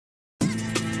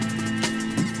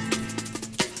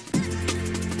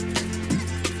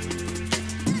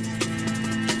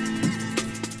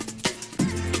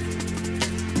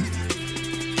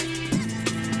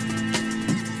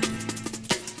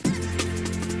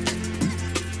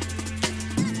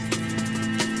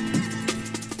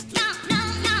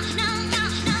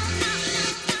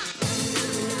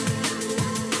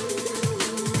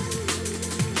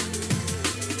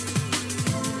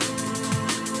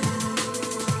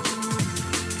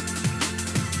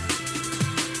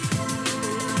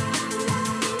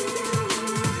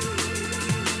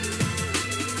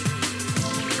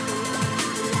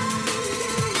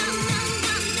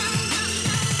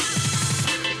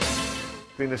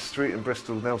been a street in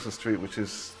Bristol, Nelson Street, which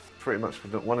is pretty much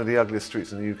one of the ugliest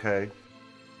streets in the UK,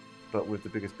 but with the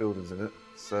biggest buildings in it.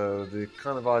 So the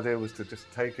kind of idea was to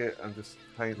just take it and just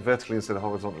paint vertically instead of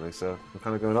horizontally. So we're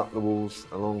kind of going up the walls,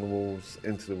 along the walls,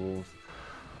 into the walls.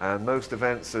 And most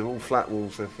events are all flat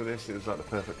walls, so for this it was like the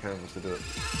perfect canvas to do it.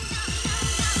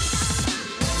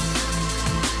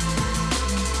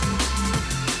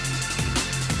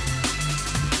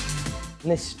 And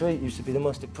this street used to be the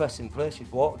most depressing place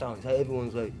you'd walk down. It's like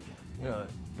everyone's like, you know,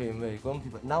 being really grumpy,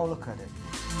 but now look at it.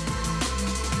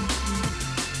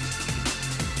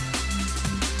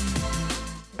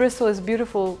 Bristol is a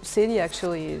beautiful city,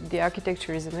 actually. The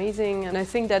architecture is amazing, and I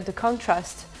think that the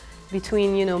contrast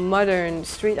between, you know, modern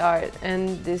street art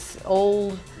and this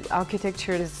old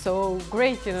architecture is so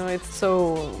great, you know, it's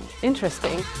so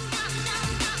interesting.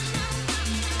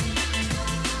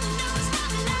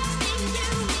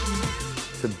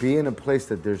 To be in a place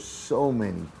that there's so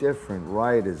many different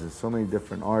writers and so many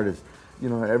different artists, you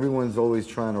know, everyone's always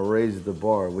trying to raise the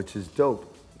bar, which is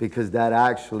dope, because that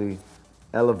actually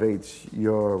elevates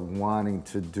your wanting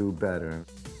to do better.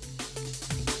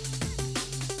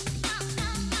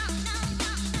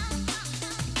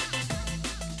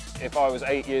 If I was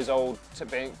 8 years old,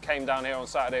 came down here on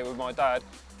Saturday with my dad,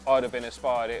 I'd have been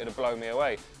inspired, it would have blown me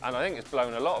away. And I think it's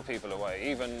blown a lot of people away,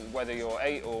 even whether you're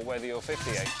 8 or whether you're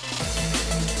 58.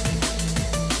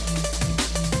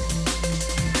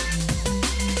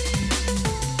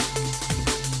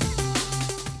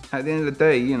 At the end of the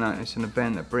day, you know, it's an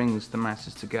event that brings the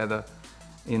masses together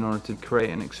in order to create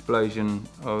an explosion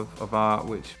of art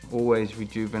which always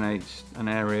rejuvenates an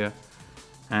area,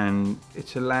 and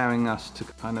it's allowing us to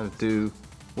kind of do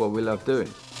what we love doing.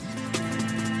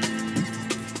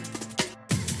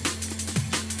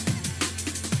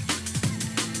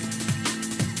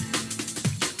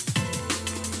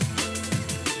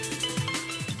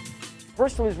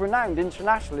 Bristol is renowned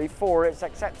internationally for its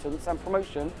acceptance and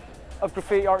promotion of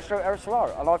graffiti art stroke aerosol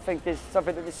art, and I think it's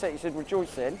something that the city should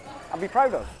rejoice in and be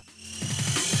proud of.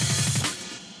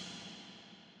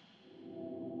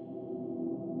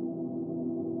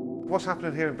 What's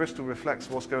happening here in Bristol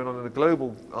reflects what's going on in the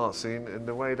global art scene in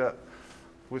the way that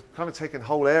we're kind of taking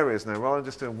whole areas now, rather than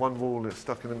just doing one wall that's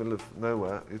stuck in the middle of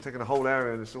nowhere. You're taking a whole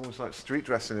area and it's almost like street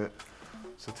dressing it.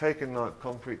 So taking like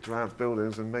concrete drab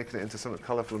buildings and making it into something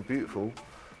colourful and beautiful,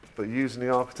 but using the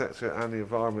architecture and the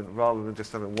environment rather than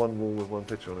just having one wall with one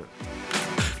picture on it.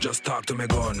 Just talk to me,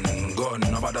 gun,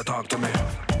 nobody talk to me.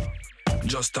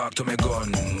 Just talk to me,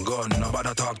 gun,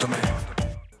 nobody talk to me.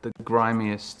 The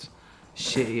grimiest,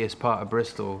 shittiest part of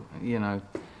Bristol, you know,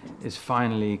 is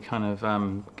finally kind of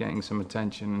getting some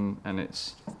attention, and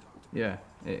it's, yeah,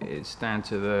 it's down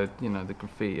to the, you know, the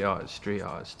graffiti artists, street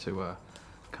artists to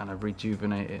kind of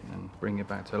rejuvenate it and bring it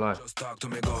back to life. Just talk to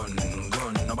me, gun,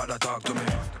 nobody talk to me.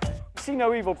 See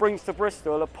No Evil brings to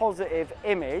Bristol a positive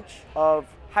image of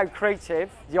how creative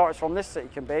the artists from this city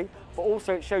can be, but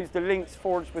also it shows the links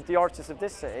forged with the artists of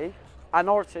this city and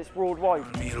artists worldwide.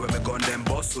 It's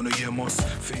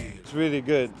really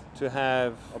good to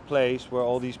have a place where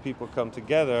all these people come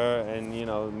together and, you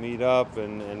know, meet up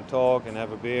and talk and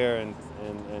have a beer and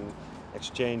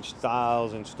exchange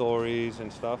styles and stories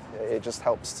and stuff. It just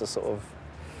helps to sort of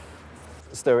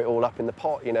stir it all up in the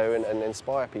pot, you know, and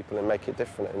inspire people and make it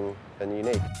different and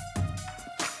unique.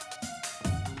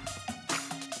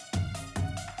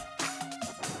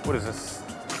 What is this?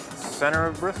 Center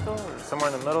of Bristol, or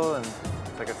somewhere in the middle, and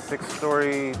it's like a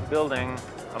 6-story building.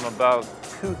 I'm about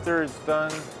 2/3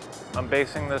 done. I'm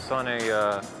basing this on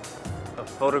a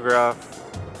photograph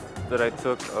that I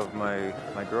took of my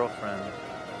girlfriend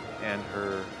and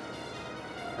her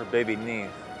baby niece.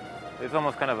 It's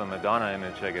almost kind of a Madonna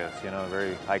image, I guess, you know,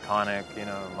 very iconic, you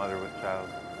know, mother with child.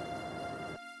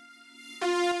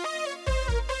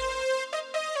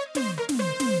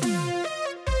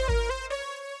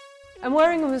 I'm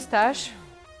wearing a mustache,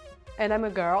 and I'm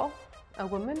a girl, a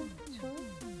woman, actually,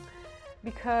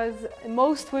 because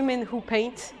most women who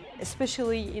paint,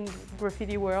 especially in the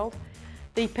graffiti world,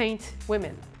 they paint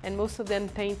women, and most of them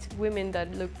paint women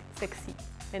that look sexy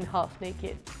and half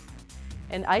naked.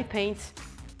 And I paint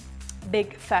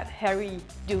big, fat, hairy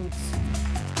dudes.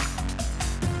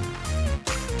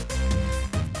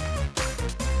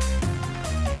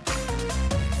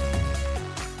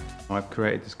 I've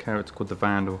created this character called the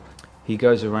Vandal. He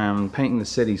goes around painting the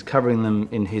cities, covering them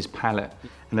in his palette,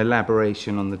 an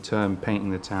elaboration on the term painting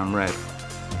the town red.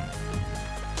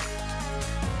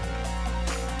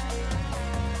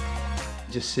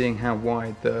 Just seeing how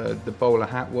wide the bowler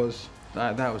hat was,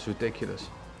 that was ridiculous.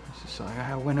 It's just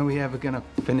like, when are we ever going to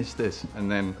finish this? And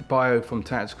then Bio from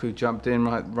Tats Cru jumped in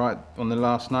right on the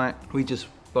last night. We just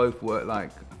both work like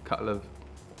a couple of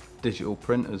digital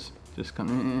printers, just kind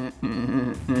of.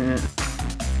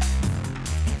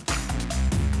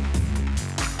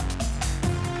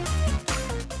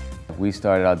 We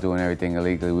started out doing everything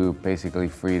illegally. We were basically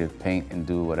free to paint and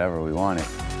do whatever we wanted.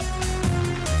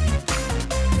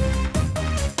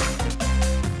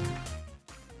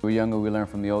 We were younger, we learned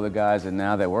from the older guys, and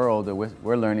now that we're older,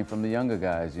 we're learning from the younger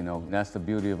guys, you know. That's the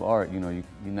beauty of art, you know, you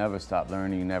never stop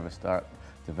learning, you never start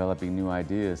developing new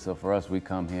ideas. So for us, we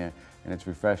come here, and it's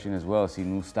refreshing as well, see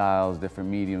new styles, different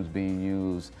mediums being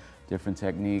used, different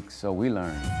techniques, so we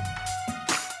learn.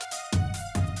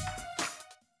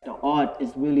 The art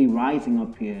is really rising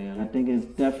up here, and I think it's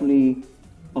definitely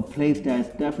a place that's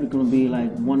definitely going to be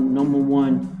like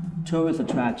 #1 tourist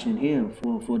attraction here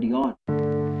for the art.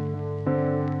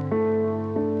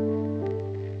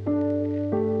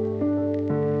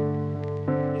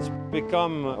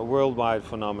 Become a worldwide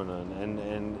phenomenon,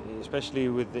 and especially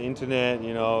with the internet,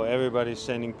 you know, everybody's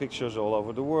sending pictures all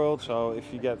over the world. So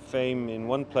if you get fame in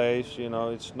one place, you know,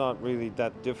 it's not really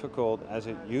that difficult as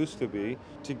it used to be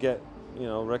to get, you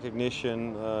know,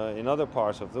 recognition in other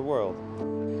parts of the world.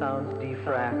 Sounds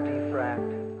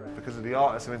diffract. Because of the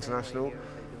artists are international,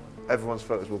 everyone's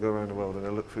photos will go around the world and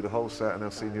they'll look through the whole set and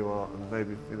they'll see new art, and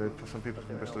maybe, you know, some people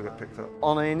from Bristol get picked up.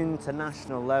 On an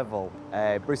international level,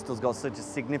 Bristol's got such a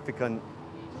significant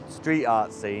street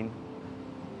art scene,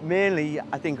 mainly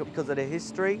I think because of the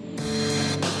history.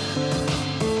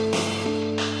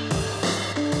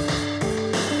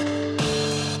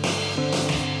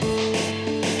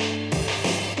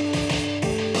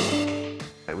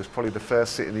 It was probably the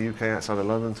first city in the UK outside of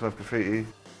London to have graffiti.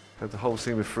 Had the whole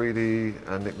scene with 3D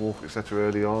and Nick Walker, etc.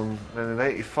 early on. And in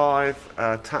 '85,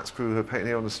 Tats Cru, who were painting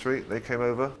here on the street, they came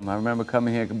over. I remember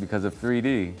coming here because of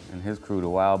 3D and his crew, the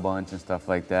Wild Bunch and stuff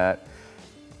like that.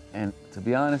 And to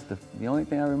be honest, the only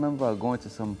thing I remember about going to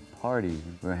some party,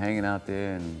 we were hanging out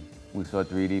there and we saw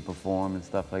 3D perform and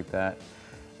stuff like that.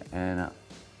 And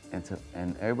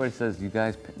everybody says, you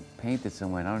guys painted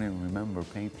somewhere, and I don't even remember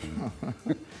painting.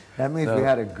 That means we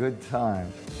had a good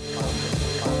time.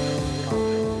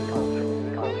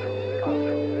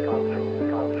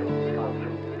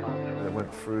 It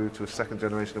went through to a second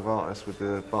generation of artists with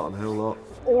the Barton Hill lot.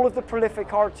 All of the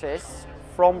prolific artists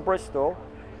from Bristol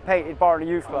painted Barton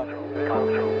Youth Club.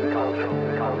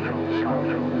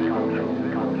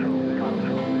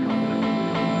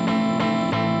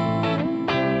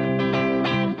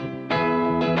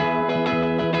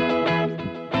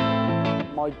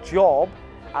 My job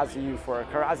as a youth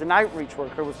worker, as an outreach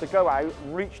worker, was to go out,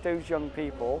 reach those young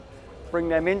people, bring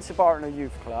them into Barton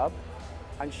Youth Club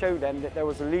and show them that there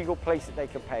was a legal place that they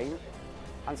could paint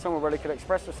and somewhere where they could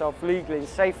express themselves legally and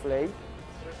safely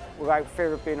without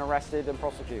fear of being arrested and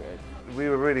prosecuted. We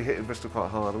were really hitting Bristol quite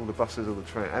hard. All the buses, all the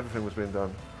train, everything was being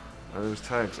done. And there was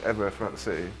tags everywhere throughout the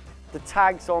city. The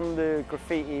tags on the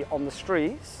graffiti on the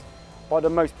streets by the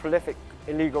most prolific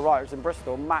illegal writers in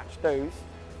Bristol matched those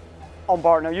on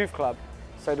Barton Youth Club.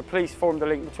 So the police formed a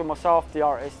link between myself, the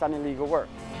artist, and illegal work.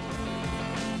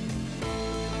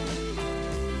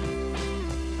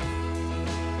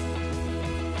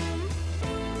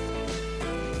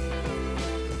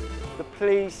 The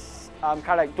police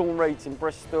carried out dawn raids in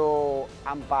Bristol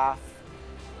and Bath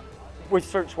with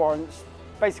search warrants,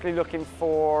 basically looking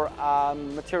for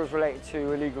materials related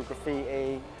to illegal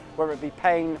graffiti, whether it be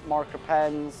paint, marker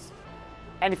pens,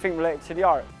 anything related to the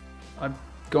art. I've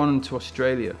gone to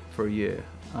Australia for a year.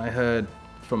 I heard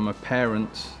from my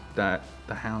parents that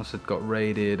the house had got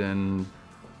raided and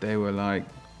they were like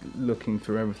looking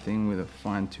through everything with a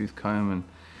fine-tooth comb,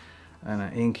 and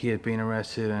Inkie had been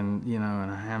arrested, and you know,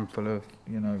 and a handful of,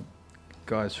 you know,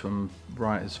 guys from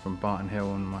writers from Barton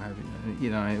Hill and what have you. You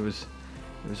know, it was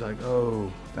like,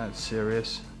 oh, that's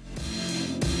serious.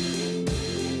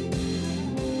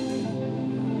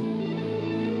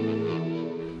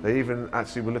 They even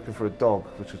actually were looking for a dog,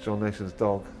 which was John Nation's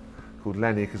dog, called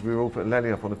Lenny, because we were all putting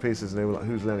Lenny up on the pieces and they were like,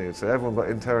 who's Lenny? So everyone got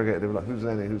interrogated, they were like, who's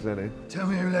Lenny, who's Lenny? Tell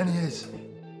me who Lenny is.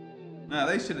 No,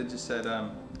 they should have just said,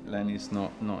 Lenny's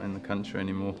not in the country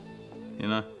anymore, you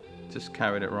know? Just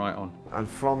carried it right on. And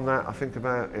from that, I think it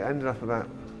ended up about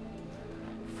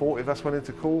 40 of us went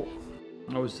into court.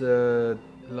 I was the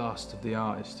last of the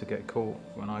artists to get caught.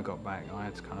 When I got back, I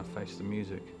had to kind of face the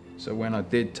music. So when I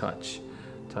did touch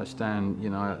down, you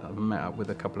know, I met up with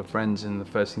a couple of friends, and the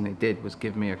first thing they did was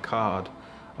give me a card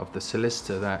of the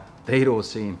solicitor that they'd all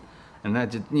seen. And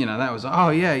that did, you know, that was, oh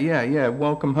yeah,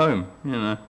 welcome home, you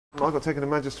know. I got taken to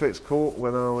magistrate's court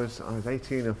when I was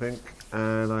 18, I think,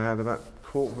 and I had about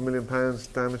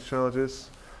 £250,000 damage charges.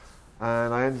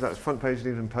 And I ended up front page of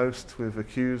the Evening Post with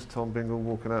accused Tom Bingle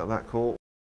walking out of that court.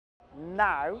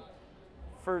 Now,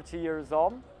 30 years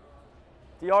on,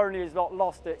 the irony is not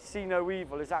lost that See No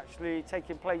Evil is actually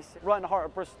taking place right in the heart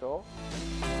of Bristol.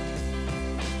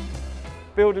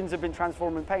 Buildings have been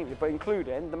transformed and painted, but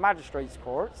including the magistrates'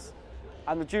 courts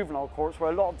and the juvenile courts,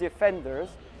 where a lot of the offenders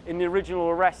in the original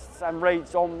arrests and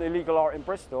raids on illegal art in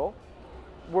Bristol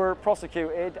were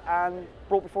prosecuted and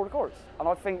brought before the courts. And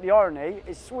I think the irony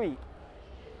is sweet.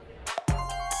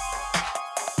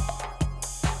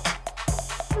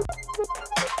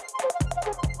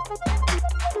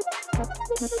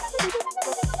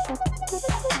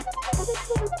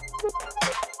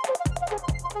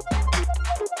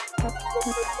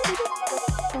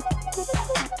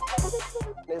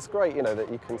 It's great, you know,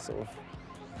 that you can sort of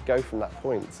go from that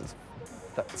point,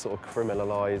 that sort of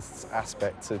criminalised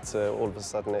aspect to all of a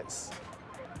sudden it's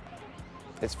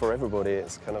for everybody.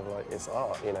 It's kind of like, it's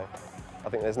art, you know. I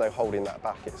think there's no holding that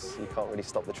back. You can't really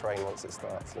stop the train once it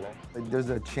starts, you know. There's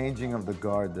a changing of the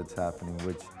guard that's happening,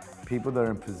 which people that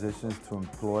are in positions to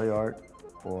employ art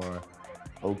or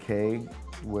okay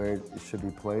where it should be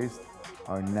placed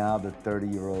are now the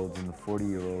 30-year-olds and the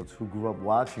 40-year-olds who grew up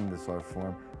watching this art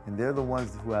form, and they're the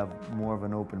ones who have more of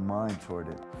an open mind toward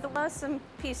it. There were some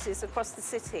pieces across the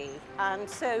city, and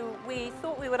so we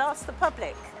thought we would ask the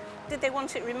public, did they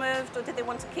want it removed or did they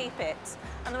want to keep it?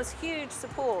 And there was huge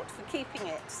support for keeping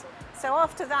it. So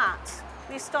after that,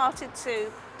 we started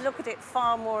to look at it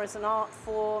far more as an art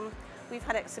form. We've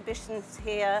had exhibitions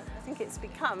here. I think it's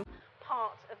become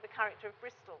part of the character of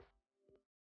Bristol.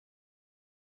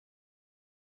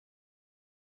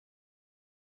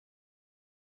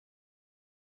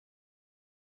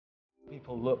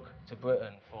 People look to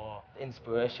Britain for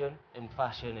inspiration in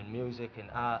fashion, in music, in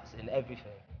arts, in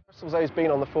everything. Bristol's always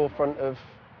been on the forefront of,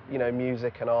 you know,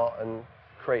 music and art and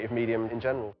creative medium in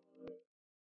general.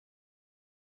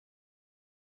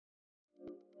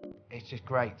 It's just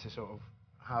great to sort of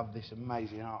have this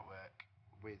amazing artwork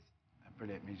with a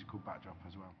brilliant musical backdrop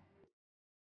as well.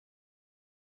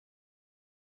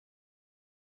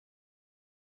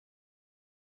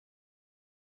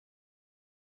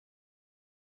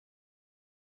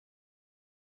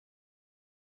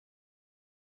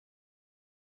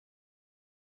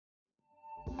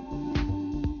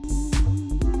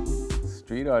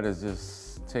 Street art has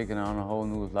just taken on a whole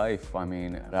new life. I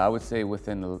mean, I would say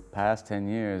within the past 10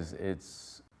 years,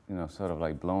 it's, you know, sort of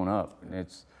like blown up.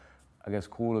 It's, I guess,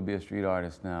 cool to be a street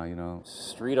artist now, you know.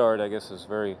 Street art, I guess, is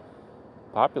very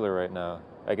popular right now.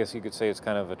 I guess you could say it's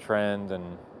kind of a trend, and,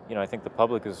 you know, I think the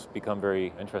public has become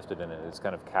very interested in it. It's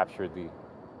kind of captured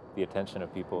the attention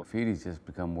of people. Graffiti's just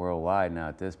become worldwide now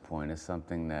at this point. It's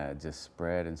something that just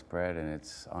spread, and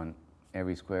it's on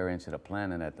every square inch of the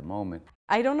planet at the moment.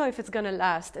 I don't know if it's gonna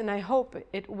last, and I hope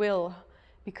it will,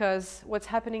 because what's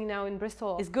happening now in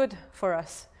Bristol is good for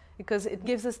us, because it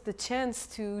gives us the chance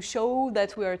to show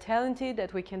that we are talented,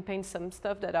 that we can paint some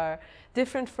stuff that are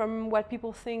different from what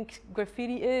people think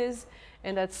graffiti is,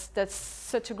 and that's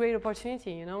such a great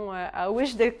opportunity, you know. I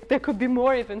wish there could be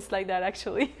more events like that,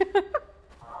 actually.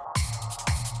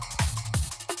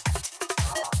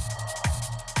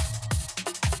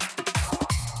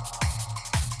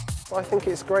 I think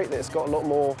it's great that it's got a lot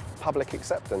more public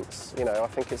acceptance. You know, I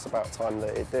think it's about time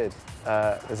that it did.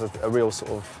 There's a real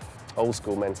sort of old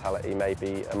school mentality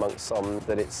maybe amongst some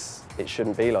that it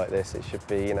shouldn't be like this. It should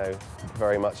be, you know,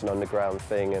 very much an underground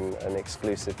thing and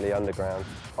exclusively underground.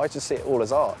 I just see it all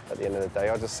as art at the end of the day.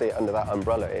 I just see it under that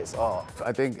umbrella. It's art.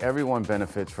 I think everyone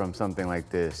benefits from something like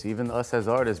this. Even us as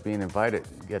artists being invited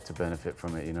get to benefit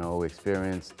from it, you know,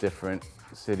 experience different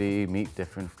city, meet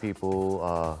different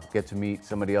people, get to meet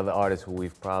some of the other artists who we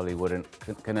probably wouldn't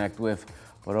connect with.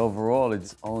 But overall,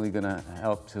 it's only gonna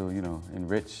help to, you know,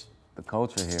 enrich the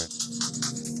culture here.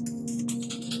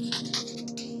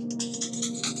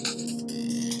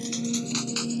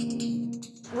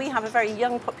 We have a very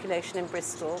young population in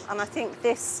Bristol, and I think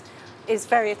this is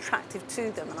very attractive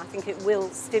to them, and I think it will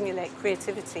stimulate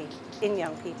creativity in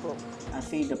young people. I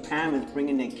see the parents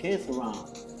bringing their kids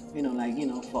around. You know, like, you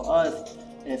know, for us,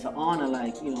 it's an honor,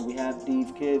 like, you know, we have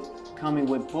these kids coming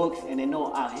with books and they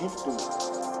know our history.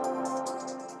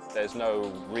 There's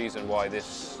no reason why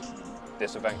this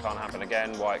event can't happen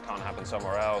again, why it can't happen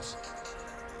somewhere else.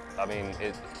 I mean,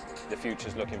 the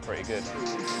future's looking pretty good.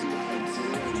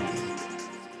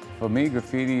 For me,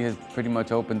 graffiti has pretty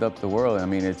much opened up the world. I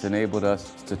mean, it's enabled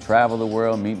us to travel the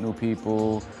world, meet new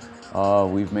people.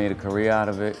 We've made a career out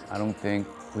of it. I don't think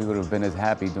we would have been as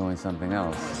happy doing something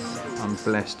else. I'm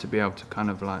blessed to be able to kind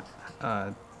of like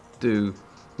do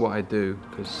what I do,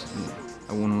 because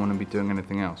I wouldn't want to be doing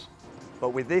anything else. But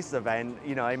with this event,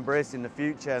 you know, embracing the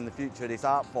future and the future of this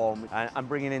art form and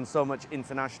bringing in so much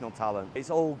international talent, it's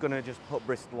all going to just put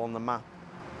Bristol on the map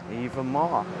even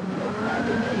more.